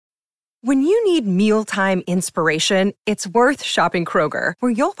When you need mealtime inspiration, it's worth shopping Kroger,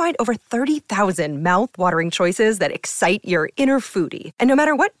 where you'll find over 30,000 mouth-watering choices that excite your inner foodie. And no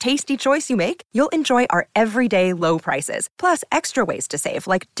matter what tasty choice you make, you'll enjoy our everyday low prices, plus extra ways to save,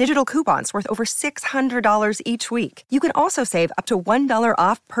 like digital coupons worth over $600 each week. You can also save up to $1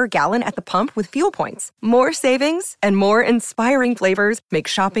 off per gallon at the pump with fuel points. More savings and more inspiring flavors make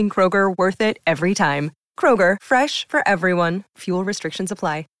shopping Kroger worth it every time. Kroger, fresh for everyone. Fuel restrictions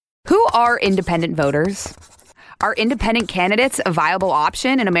apply. Who are independent voters? Are independent candidates a viable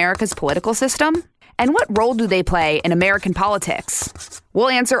option in America's political system? And what role do they play in American politics? We'll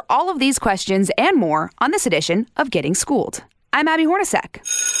answer all of these questions and more on this edition of Getting Schooled. I'm Abby Hornacek.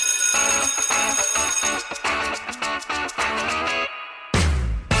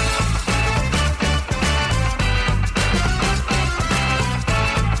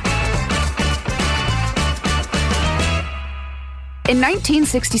 In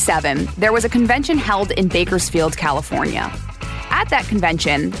 1967, there was a convention held in Bakersfield, California. At that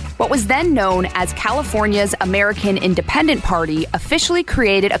convention, what was then known as California's American Independent Party officially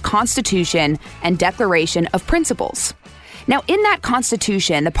created a Constitution and Declaration of Principles. Now, in that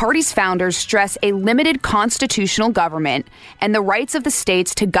Constitution, the party's founders stress a limited constitutional government and the rights of the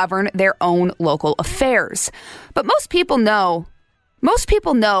states to govern their own local affairs. But most people know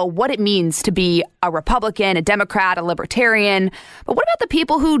what it means to be a Republican, a Democrat, a Libertarian. But what about the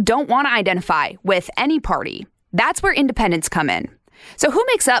people who don't want to identify with any party? That's where independents come in. So who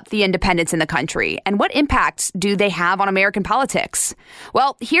makes up the independents in the country, and what impacts do they have on American politics?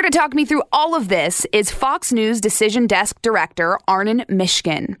 Well, here to talk me through all of this is Fox News Decision Desk Director Arnon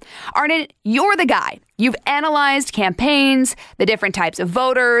Mishkin. Arnon, you're the guy. You've analyzed campaigns, the different types of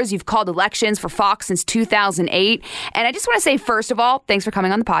voters. You've called elections for Fox since 2008. And I just want to say, first of all, thanks for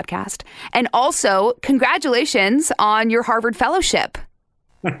coming on the podcast. And also, congratulations on your Harvard Fellowship.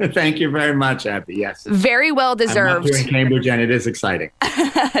 Thank you very much, Abby. Yes. Very well deserved. I'm up here in Cambridge, and it is exciting.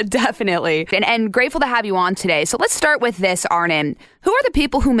 Definitely. And grateful to have you on today. So let's start with this, Arnon. Who are the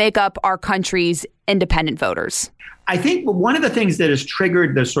people who make up our country's independent voters? I think one of the things that has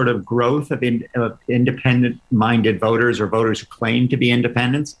triggered the sort of growth of independent-minded voters, or voters who claim to be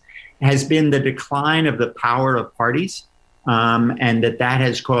independents, has been the decline of the power of parties, and that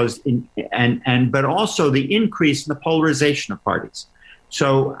has caused, but also the increase in the polarization of parties.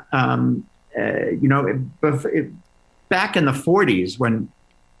 So, back in the 40s, when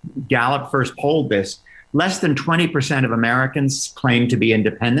Gallup first polled this, less than 20% of Americans claimed to be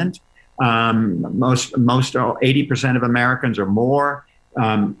independent. Most 80% of Americans or more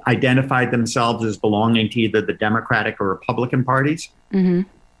identified themselves as belonging to either the Democratic or Republican parties. Mm-hmm.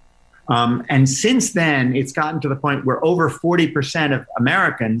 And since then, it's gotten to the point where over 40% of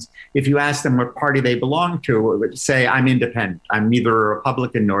Americans, if you ask them what party they belong to, would say, I'm independent. I'm neither a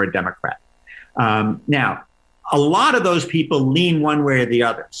Republican nor a Democrat. Now, a lot of those people lean one way or the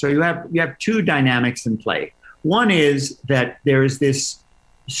other. So you have two dynamics in play. One is that there is this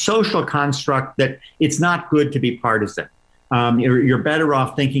social construct that it's not good to be partisan. You're better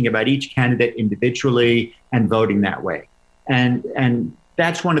off thinking about each candidate individually and voting that way. And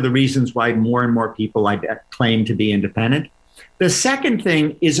that's one of the reasons why more and more people claim to be independent. The second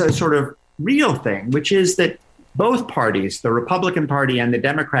thing is a sort of real thing, which is that both parties, the Republican Party and the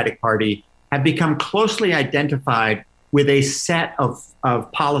Democratic Party, have become closely identified with a set of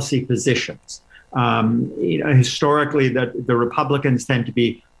policy positions. Historically, the Republicans tend to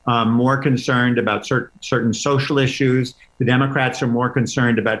be more concerned about certain social issues. The Democrats are more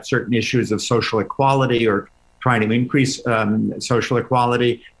concerned about certain issues of social equality or trying to increase social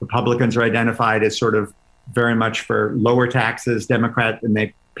equality. Republicans are identified as sort of very much for lower taxes. And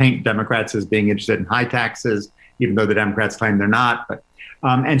they paint Democrats as being interested in high taxes, even though the Democrats claim they're not.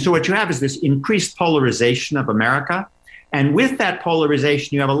 And so what you have is this increased polarization of America. And with that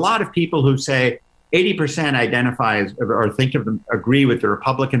polarization, you have a lot of people who say 80% identify as, or think of them, agree with the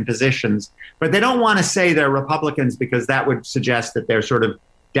Republican positions, but they don't want to say they're Republicans because that would suggest that they're sort of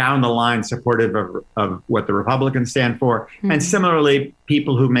down the line supportive of what the Republicans stand for. Mm-hmm. And similarly,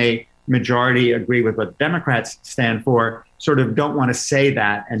 people who may majority agree with what Democrats stand for sort of don't want to say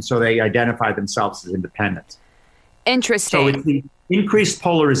that. And so they identify themselves as independents. Interesting. So it's the increased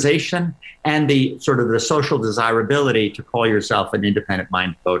polarization and the sort of the social desirability to call yourself an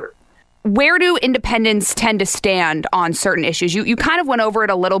independent-minded voter. Where do independents tend to stand on certain issues? You kind of went over it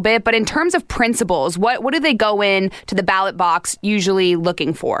a little bit, but in terms of principles, what do they go in to the ballot box usually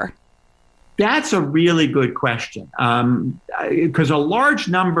looking for? That's a really good question, because a large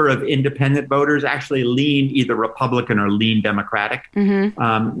number of independent voters actually lean either Republican or lean Democratic.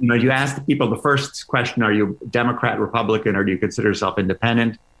 Mm-hmm. You ask the people the first question, are you Democrat, Republican, or do you consider yourself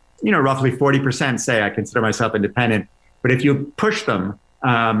independent? roughly 40% say I consider myself independent. But if you push them,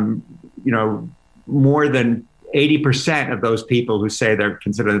 more than 80% of those people who say they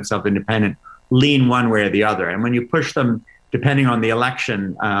consider themselves independent lean one way or the other. And when you push them, depending on the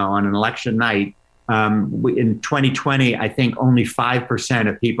election, on an election night, in 2020, I think only 5%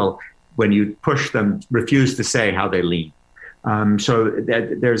 of people, when you push them, refuse to say how they lean. So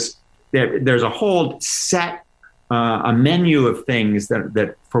there's a whole set, a menu of things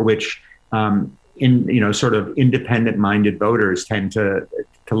that for which sort of independent-minded voters tend to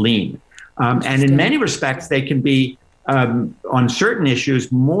lean. And in many respects, they can be, on certain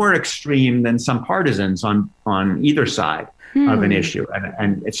issues, more extreme than some partisans on either side of an issue.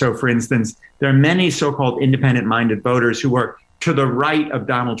 And so, for instance, there are many so-called independent-minded voters who are to the right of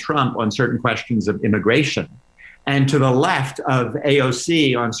Donald Trump on certain questions of immigration and to the left of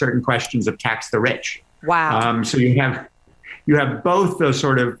AOC on certain questions of tax the rich. Wow. So you have both those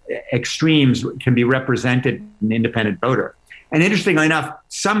sort of extremes can be represented in an independent voter. And interestingly enough,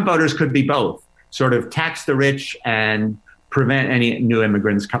 some voters could be both, sort of tax the rich and prevent any new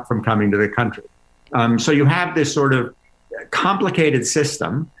immigrants from coming to the country. So you have this sort of complicated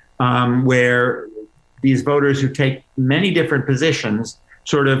system where these voters who take many different positions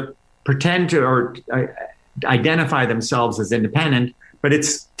sort of pretend to or identify themselves as independent, but it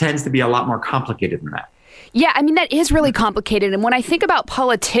tends to be a lot more complicated than that. Yeah, I mean, that is really complicated. And when I think about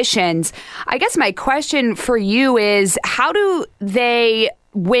politicians, I guess my question for you is, how do they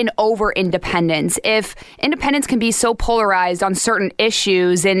win over independents? If independents can be so polarized on certain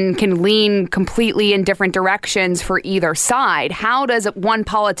issues and can lean completely in different directions for either side, how does one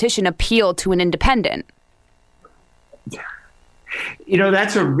politician appeal to an independent?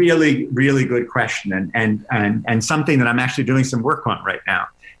 That's a really, really good question, and something that I'm actually doing some work on right now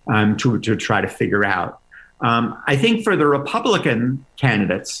to try to figure out. I think for the Republican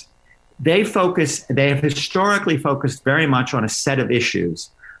candidates, they have historically focused very much on a set of issues.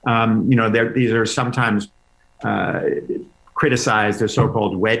 These are sometimes criticized as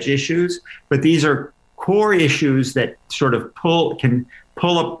so-called wedge issues, but these are core issues that sort of can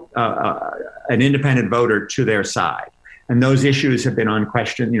pull up an independent voter to their side. And those issues have been on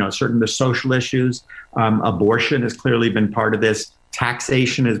question, certain the social issues. Abortion has clearly been part of this.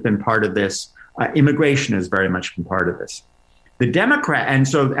 Taxation has been part of this. Immigration has very much been part of this. The Democrat,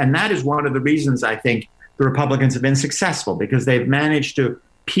 and that is one of the reasons I think the Republicans have been successful, because they've managed to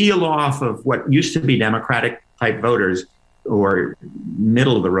peel off of what used to be Democratic type voters or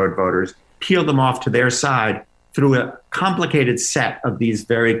middle of the road voters, peel them off to their side through a complicated set of these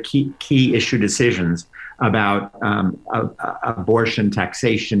very key issue decisions about abortion,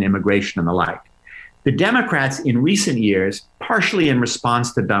 taxation, immigration, and the like. The Democrats in recent years, partially in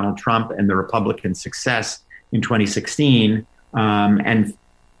response to Donald Trump and the Republican success in 2016, and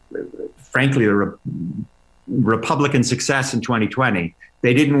frankly, the Republican success in 2020,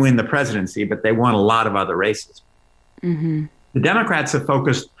 they didn't win the presidency, but they won a lot of other races. Mm-hmm. The Democrats have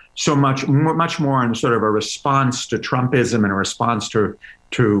focused much more on sort of a response to Trumpism and a response to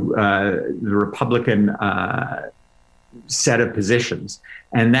the Republican set of positions.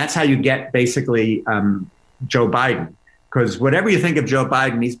 And that's how you get basically Joe Biden. Because whatever you think of Joe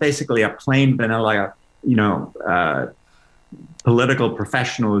Biden, he's basically a plain vanilla, political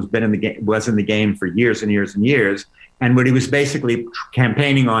professional who's been was in the game for years and years and years. And what he was basically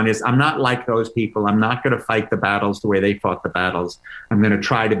campaigning on is, I'm not like those people. I'm not going to fight the battles the way they fought the battles. I'm going to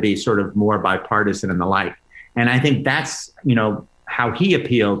try to be sort of more bipartisan and the like. And I think that's, how he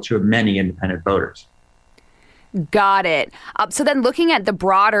appealed to many independent voters. Got it. So then looking at the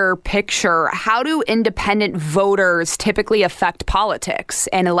broader picture, how do independent voters typically affect politics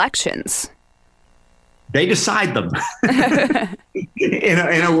and elections? They decide them.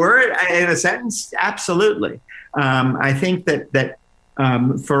 in a word, in a sentence, absolutely. I think that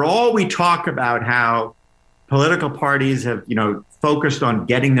for all we talk about how political parties have, focused on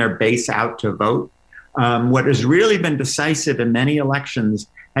getting their base out to vote, what has really been decisive in many elections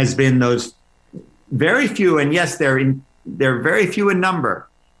has been those very few, and yes, they're very few in number,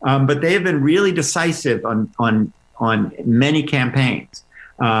 but they have been really decisive on many campaigns.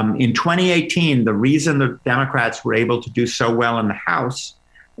 In 2018, the reason the Democrats were able to do so well in the House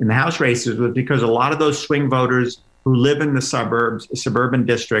races was because a lot of those swing voters who live in the suburban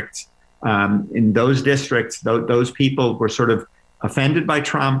districts, in those districts, those people were sort of offended by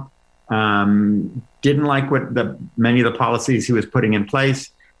Trump, didn't like many of the policies he was putting in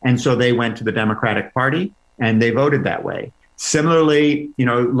place. And so they went to the Democratic Party and they voted that way. Similarly,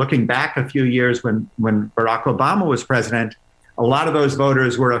 looking back a few years when Barack Obama was president, a lot of those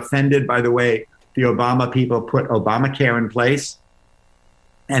voters were offended by the way the Obama people put Obamacare in place.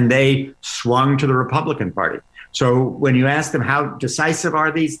 and they swung to the Republican Party. So when you ask them how decisive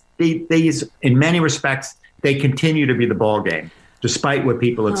are these, in many respects, they continue to be the ball game, despite what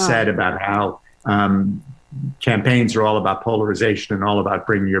people have said about how campaigns are all about polarization and all about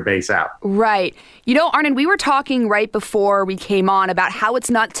bringing your base out. Right. You know, Arnon, we were talking right before we came on about how it's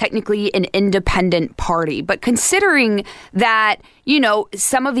not technically an independent party, but considering that, you know,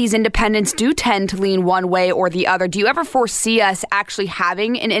 some of these independents do tend to lean one way or the other, do you ever foresee us actually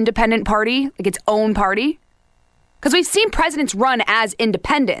having an independent party, like its own party? Because we've seen presidents run as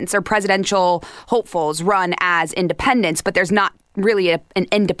independents or presidential hopefuls run as independents, but there's not really an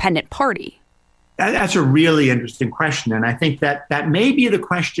independent party. That's a really interesting question. And I think that may be the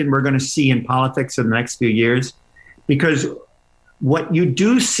question we're going to see in politics in the next few years, because what you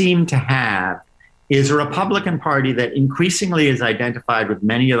do seem to have is a Republican Party that increasingly is identified with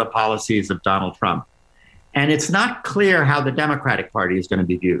many of the policies of Donald Trump. And it's not clear how the Democratic Party is going to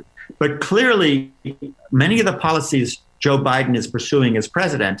be viewed. But clearly, many of the policies Joe Biden is pursuing as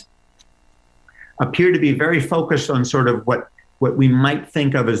president appear to be very focused on sort of what we might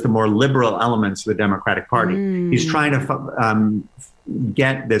think of as the more liberal elements of the Democratic Party. He's trying to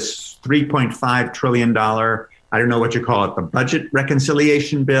get this $3.5 trillion, I don't know what you call it, the budget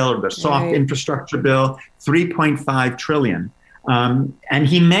reconciliation bill or the soft infrastructure bill, $3.5 trillion. And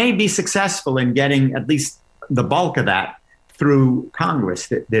he may be successful in getting at least the bulk of that through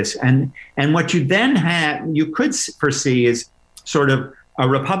Congress. And what you then you could foresee is sort of a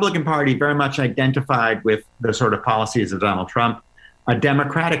Republican Party very much identified with the sort of policies of Donald Trump, a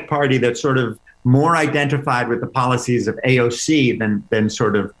Democratic Party that's sort of more identified with the policies of AOC than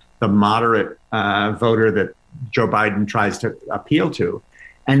sort of the moderate voter that Joe Biden tries to appeal to.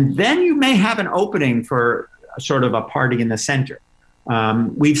 And then you may have an opening for sort of a party in the center.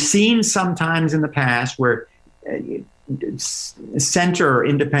 We've seen sometimes in the past where center or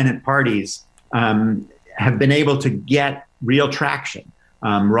independent parties have been able to get real traction.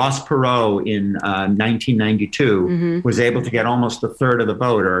 Ross Perot in 1992 was able to get almost a third of the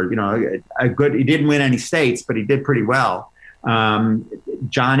vote, or he didn't win any states, but he did pretty well.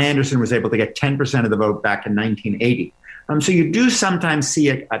 John Anderson was able to get 10% of the vote back in 1980. So you do sometimes see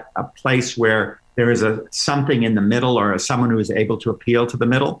a place where there is something in the middle, or someone who is able to appeal to the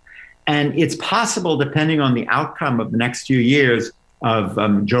middle. And it's possible, depending on the outcome of the next few years of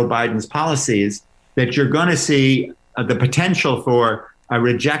Joe Biden's policies, that you're going to see the potential for a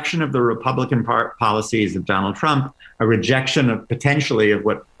rejection of the Republican policies of Donald Trump, a rejection of potentially of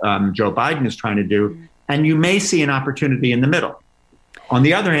what Joe Biden is trying to do, and you may see an opportunity in the middle. On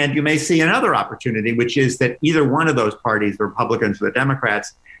the other hand, you may see another opportunity, which is that either one of those parties, the Republicans or the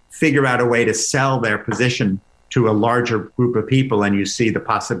Democrats, figure out a way to sell their position to a larger group of people, and you see the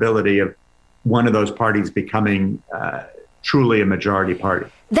possibility of one of those parties becoming truly a majority party.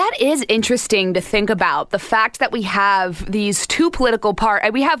 That is interesting to think about, the fact that we have these two political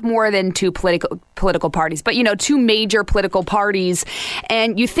parties. We have more than two political parties, but, two major political parties.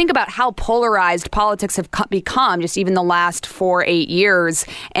 And you think about how polarized politics have become just even the last 8 years.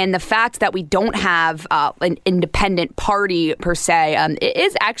 And the fact that we don't have an independent party per se, it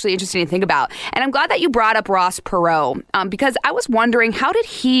is actually interesting to think about. And I'm glad that you brought up Ross Perot, because I was wondering, how did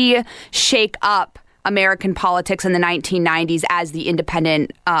he shake up American politics in the 1990s as the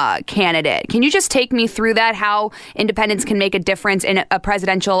independent candidate? Can you just take me through that, how independents can make a difference in a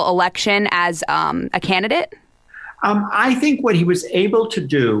presidential election as a candidate? I think what he was able to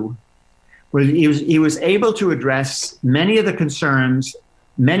do was he was able to address many of the concerns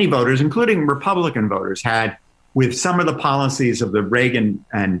many voters, including Republican voters, had with some of the policies of the Reagan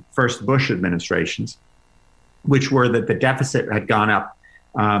and first Bush administrations, which were that the deficit had gone up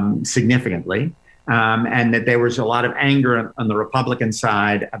significantly. And that there was a lot of anger on the Republican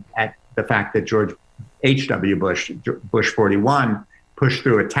side at the fact that George H.W. Bush 41, pushed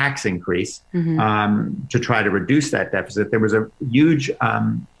through a tax increase to try to reduce that deficit. There was a huge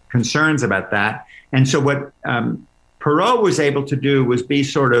concerns about that. And so what Perot was able to do was be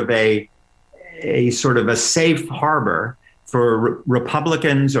sort of a safe harbor for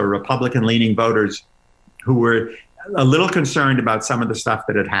Republicans or Republican-leaning voters who were a little concerned about some of the stuff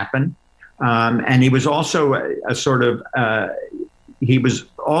that had happened. And he was also he was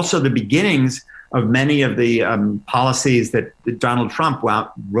also the beginnings of many of the policies that Donald Trump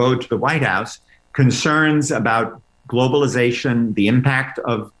rode to the White House, concerns about globalization, the impact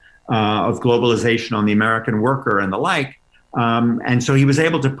of globalization on the American worker and the like. And so he was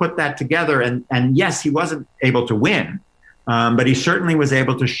able to put that together. And yes, he wasn't able to win, but he certainly was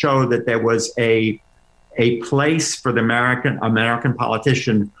able to show that there was a place for the American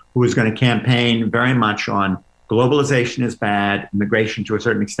politician who was going to campaign very much on globalization is bad, immigration to a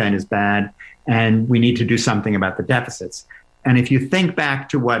certain extent is bad, and we need to do something about the deficits. And if you think back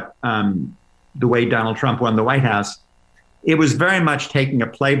to what the way Donald Trump won the White House, it was very much taking a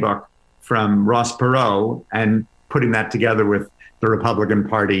playbook from Ross Perot and putting that together with the Republican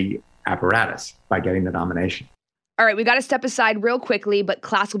Party apparatus by getting the nomination. All right, we got to step aside real quickly, but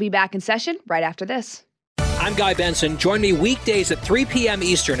class will be back in session right after this. I'm Guy Benson. Join me weekdays at 3 p.m.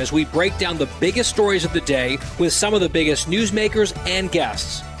 Eastern as we break down the biggest stories of the day with some of the biggest newsmakers and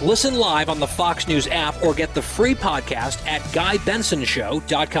guests. Listen live on the Fox News app or get the free podcast at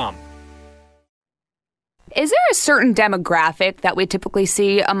GuyBensonShow.com. Is there a certain demographic that we typically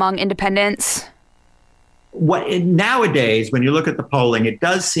see among independents? Nowadays, when you look at the polling, it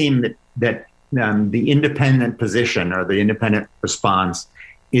does seem that the independent position or the independent response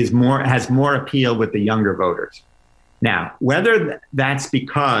has more appeal with the younger voters. Now, whether that's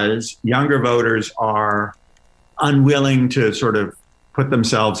because younger voters are unwilling to sort of put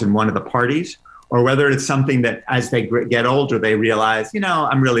themselves in one of the parties, or whether it's something that as they get older, they realize,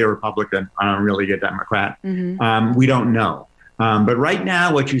 I'm really a Republican, I'm really a Democrat. Mm-hmm. We don't know. But right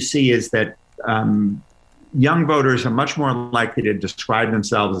now, what you see is that young voters are much more likely to describe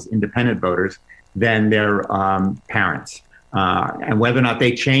themselves as independent voters than their parents. And whether or not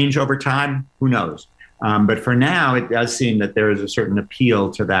they change over time, who knows? But for now, it does seem that there is a certain appeal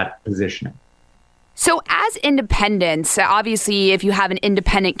to that positioning. So as independents, obviously, if you have an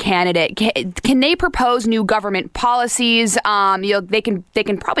independent candidate, can they propose new government policies? They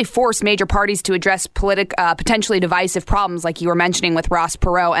can probably force major parties to address potentially divisive problems, like you were mentioning with Ross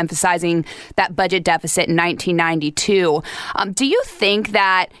Perot emphasizing that budget deficit in 1992. Do you think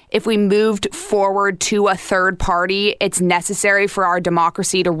that if we moved forward to a third party, it's necessary for our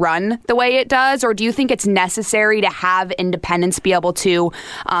democracy to run the way it does? Or do you think it's necessary to have independents be able to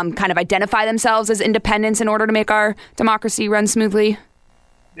kind of identify themselves as independence in order to make our democracy run smoothly?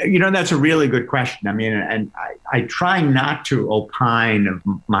 That's a really good question. I mean, and I try not to opine of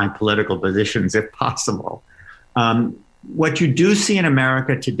my political positions if possible. What you do see in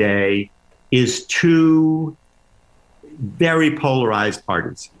America today is two very polarized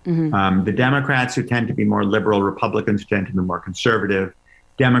parties. Mm-hmm. The Democrats who tend to be more liberal, Republicans who tend to be more conservative,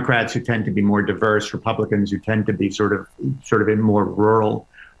 Democrats who tend to be more diverse, Republicans who tend to be sort of in more rural.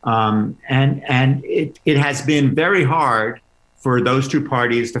 And it has been very hard for those two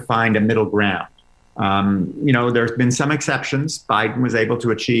parties to find a middle ground. There's been some exceptions. Biden was able to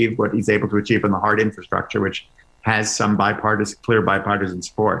achieve what he's able to achieve on the hard infrastructure, which has some clear bipartisan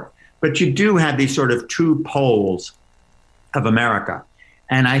support. But you do have these sort of two poles of America.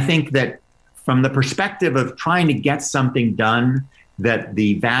 And I think that from the perspective of trying to get something done that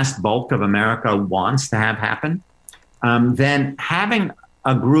the vast bulk of America wants to have happen, then having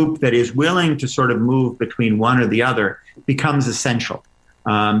a group that is willing to sort of move between one or the other becomes essential,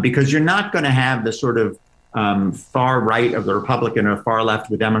 because you're not going to have the sort of far right of the Republican or far left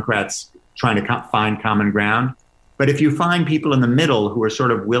of the Democrats trying to find common ground. But if you find people in the middle who are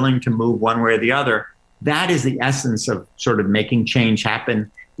sort of willing to move one way or the other, that is the essence of sort of making change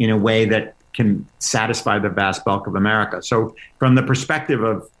happen in a way that can satisfy the vast bulk of America. So from the perspective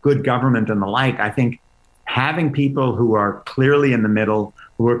of good government and the like, I think having people who are clearly in the middle,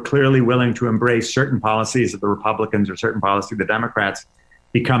 who are clearly willing to embrace certain policies of the Republicans or certain policies of the Democrats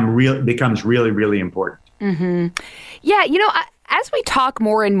becomes really, really important. Mm-hmm. Yeah, as we talk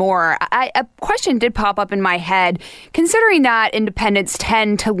more and more, a question did pop up in my head. Considering that independents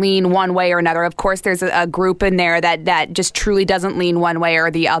tend to lean one way or another, of course, there's a group in there that just truly doesn't lean one way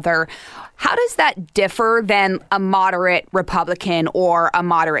or the other. How does that differ than a moderate Republican or a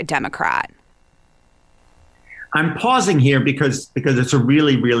moderate Democrat? I'm pausing here because it's a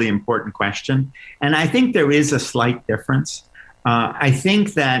really, really important question. And I think there is a slight difference. I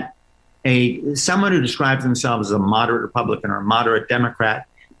think that someone who describes themselves as a moderate Republican or a moderate Democrat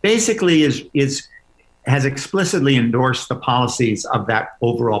basically has explicitly endorsed the policies of that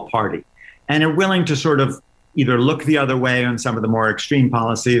overall party and are willing to sort of either look the other way on some of the more extreme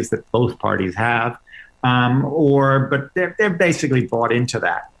policies that both parties have, but they're basically bought into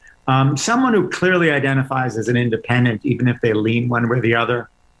that. Someone who clearly identifies as an independent, even if they lean one way or the other,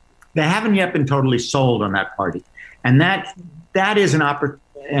 they haven't yet been totally sold on that party. And that is an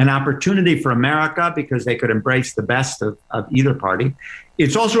opportunity for America because they could embrace the best of either party.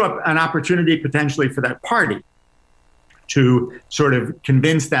 It's also an opportunity potentially for that party to sort of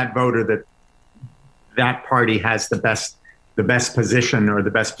convince that voter that that party has the best position or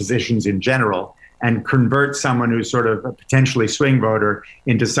the best positions in general, and convert someone who's sort of a potentially swing voter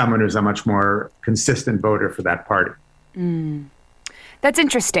into someone who's a much more consistent voter for that party. That's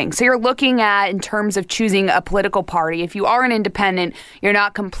interesting. So you're looking at, in terms of choosing a political party, if you are an independent, you're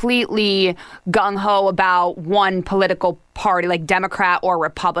not completely gung-ho about one political party, like Democrat or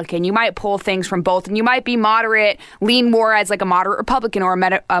Republican. You might pull things from both, and you might be moderate, lean more as like a moderate Republican or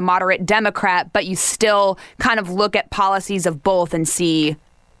a moderate Democrat, but you still kind of look at policies of both and see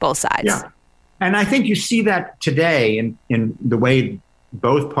both sides. Yeah. And I think you see that today in the way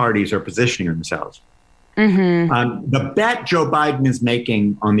both parties are positioning themselves. The bet Joe Biden is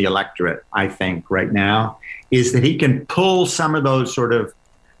making on the electorate, I think, right now, is that he can pull some of those sort of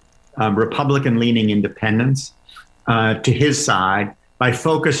Republican-leaning independents to his side by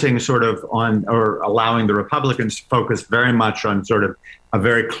focusing sort of on, or allowing the Republicans to focus very much on sort of a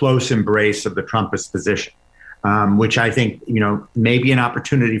very close embrace of the Trumpist position, which I think, may be an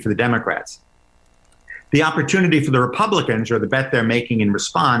opportunity for the Democrats. The opportunity for the Republicans, or the bet they're making in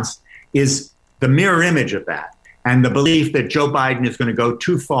response, is the mirror image of that, and the belief that Joe Biden is going to go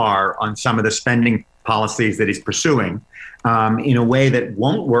too far on some of the spending policies that he's pursuing in a way that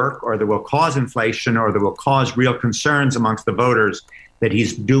won't work, or that will cause inflation, or that will cause real concerns amongst the voters that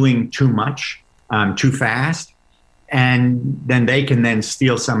he's doing too much, too fast, and then they can then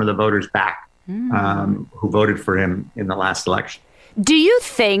steal some of the voters back who voted for him in the last election. Do you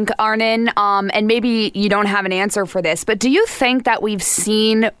think, Arnon, and maybe you don't have an answer for this, but do you think that we've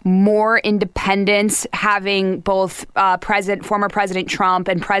seen more independents, having both former President Trump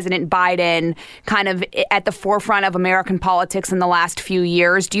and President Biden kind of at the forefront of American politics in the last few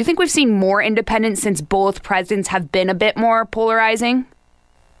years? Do you think we've seen more independents since both presidents have been a bit more polarizing?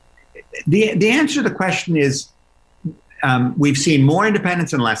 The answer to the question is we've seen more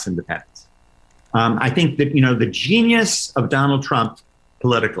independents and less independents. I think that, the genius of Donald Trump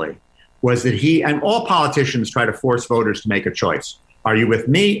politically was that he, and all politicians try to force voters to make a choice. Are you with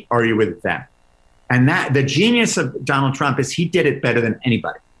me or are you with them? And that the genius of Donald Trump is he did it better than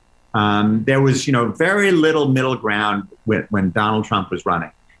anybody. There was, very little middle ground when Donald Trump was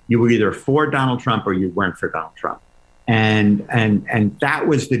running. You were either for Donald Trump or you weren't for Donald Trump. And that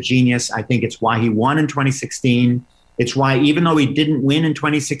was the genius. I think it's why he won in 2016. It's why, even though he didn't win in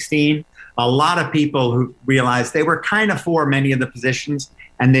 2016, a lot of people who realized they were kind of for many of the positions,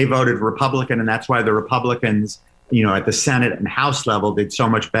 and they voted Republican. And that's why the Republicans, at the Senate and House level did so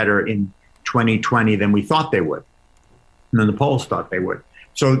much better in 2020 than we thought they would, and then the polls thought they would.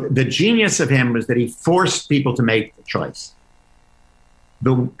 So the genius of him was that he forced people to make the choice.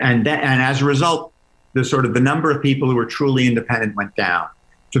 And as a result, the number of people who were truly independent went down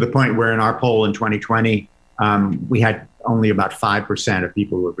to the point where in our poll in 2020, we had only about 5% of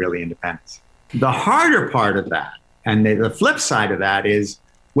people who were really independents. The harder part of that, and the flip side of that, is,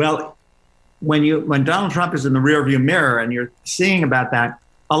 well, when Donald Trump is in the rearview mirror and you're seeing about that,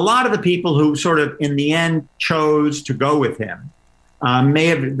 a lot of the people who sort of in the end chose to go with him may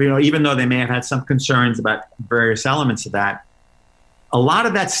have, even though they may have had some concerns about various elements of that, a lot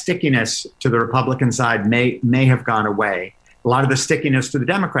of that stickiness to the Republican side may have gone away. A lot of the stickiness to the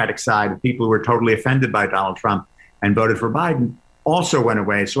Democratic side, of people who were totally offended by Donald Trump and voted for Biden, also went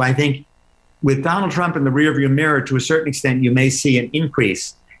away. So I think with Donald Trump in the rearview mirror, to a certain extent, you may see an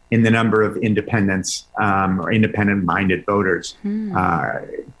increase in the number of independents or independent-minded voters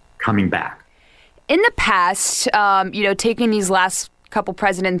coming back. In the past, taking these last couple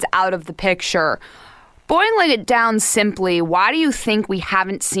presidents out of the picture, boiling it down simply, why do you think we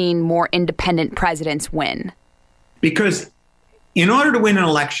haven't seen more independent presidents win? Because in order to win an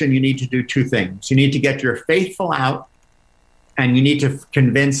election, you need to do two things. You need to get your faithful out, and you need to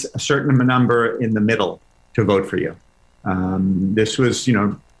convince a certain number in the middle to vote for you. This was,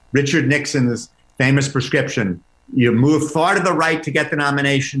 Richard Nixon's famous prescription. You move far to the right to get the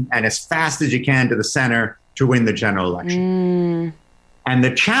nomination and as fast as you can to the center to win the general election. And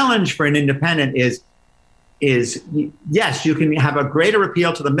the challenge for an independent is, yes, you can have a greater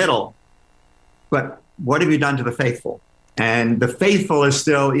appeal to the middle, but what have you done to the faithful? And the faithful is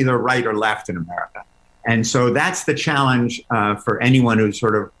still either right or left in America. And so that's the challenge for anyone who's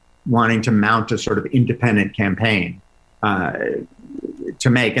sort of wanting to mount a sort of independent campaign to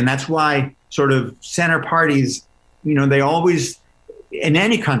make. And that's why sort of center parties, they always, in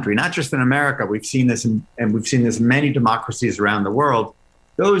any country, not just in America, we've seen this and we've seen this in many democracies around the world,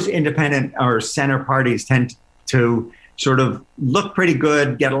 those independent or center parties tend to sort of look pretty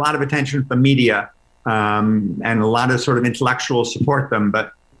good, get a lot of attention from the media, and a lot of sort of intellectuals support them,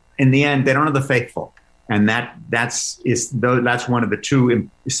 but in the end, they don't have the faithful, and that's one of the two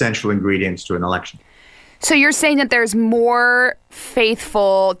essential ingredients to an election. So you're saying that there's more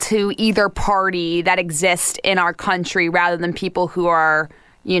faithful to either party that exist in our country rather than people who are,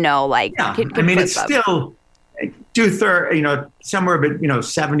 Yeah. I mean, it's still somewhere, but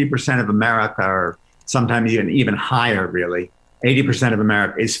 70% of America, or sometimes even higher, really. 80% of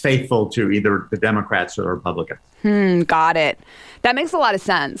America is faithful to either the Democrats or the Republicans. Got it. That makes a lot of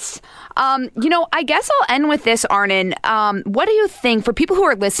sense. I guess I'll end with this, Arnon. What do you think, for people who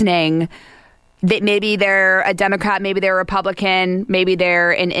are listening, that maybe they're a Democrat, maybe they're a Republican, maybe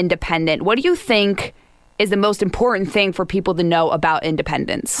they're an independent, what do you think is the most important thing for people to know about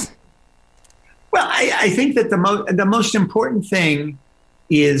independence? Well, I think that the most important thing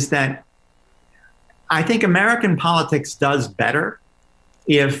is that I think American politics does better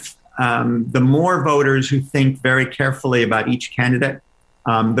if the more voters who think very carefully about each candidate,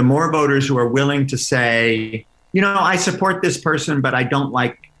 the more voters who are willing to say, I support this person, but I don't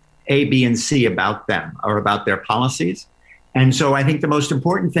like A, B, and C about them or about their policies. And so I think the most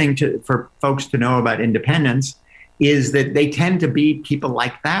important thing for folks to know about independence is that they tend to be people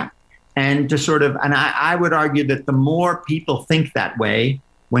like that. And I would argue that the more people think that way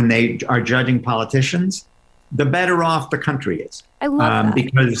when they are judging politicians, the better off the country is. I love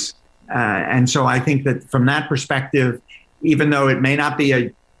that. And so I think that from that perspective, even though it may not be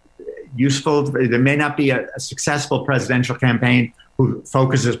there may not be a successful presidential campaign who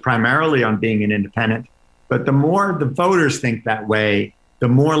focuses primarily on being an independent, but the more the voters think that way, the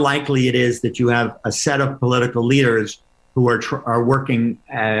more likely it is that you have a set of political leaders who are working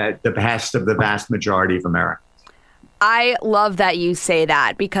at the behest of the vast majority of Americans. I love that you say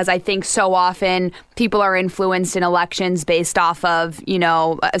that, because I think so often people are influenced in elections based off of,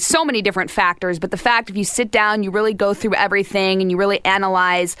 so many different factors. But the fact, if you sit down, you really go through everything and you really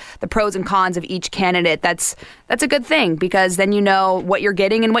analyze the pros and cons of each candidate, that's a good thing, because then you know what you're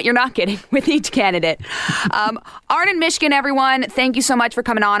getting and what you're not getting with each candidate. Arnon Mishkin, everyone, thank you so much for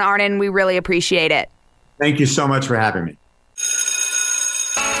coming on, Arnon. We really appreciate it. Thank you so much for having me.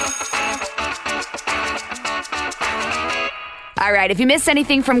 All right, if you missed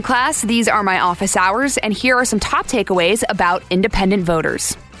anything from class, these are my office hours, and here are some top takeaways about independent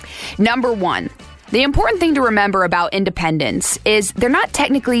voters. Number 1, the important thing to remember about independents is they're not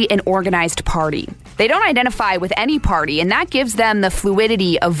technically an organized party. They don't identify with any party, and that gives them the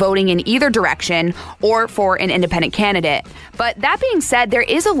fluidity of voting in either direction or for an independent candidate. But that being said, there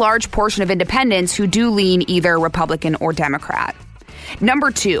is a large portion of independents who do lean either Republican or Democrat.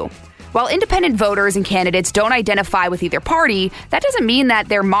 Number 2, while independent voters and candidates don't identify with either party, that doesn't mean that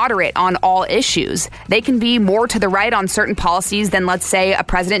they're moderate on all issues. They can be more to the right on certain policies than, let's say, a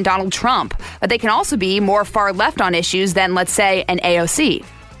President Donald Trump, but they can also be more far left on issues than, let's say, an AOC.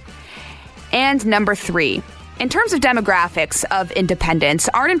 And number 3, in terms of demographics of independents,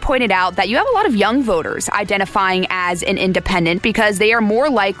 Arnon pointed out that you have a lot of young voters identifying as an independent because they are more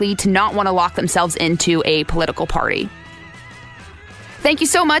likely to not want to lock themselves into a political party. Thank you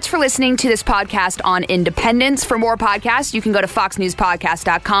so much for listening to this podcast on independence. For more podcasts, you can go to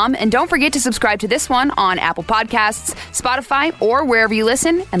foxnewspodcast.com. And don't forget to subscribe to this one on Apple Podcasts, Spotify, or wherever you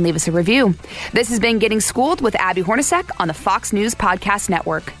listen, and leave us a review. This has been Getting Schooled with Abby Hornacek on the Fox News Podcast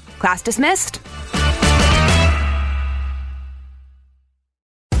Network. Class dismissed.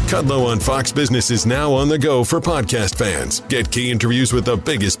 Kudlow on Fox Business is now on the go for podcast fans. Get key interviews with the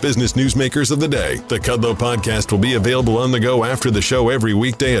biggest business newsmakers of the day. The Kudlow podcast will be available on the go after the show every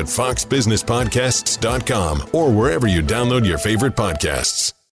weekday at foxbusinesspodcasts.com or wherever you download your favorite podcasts.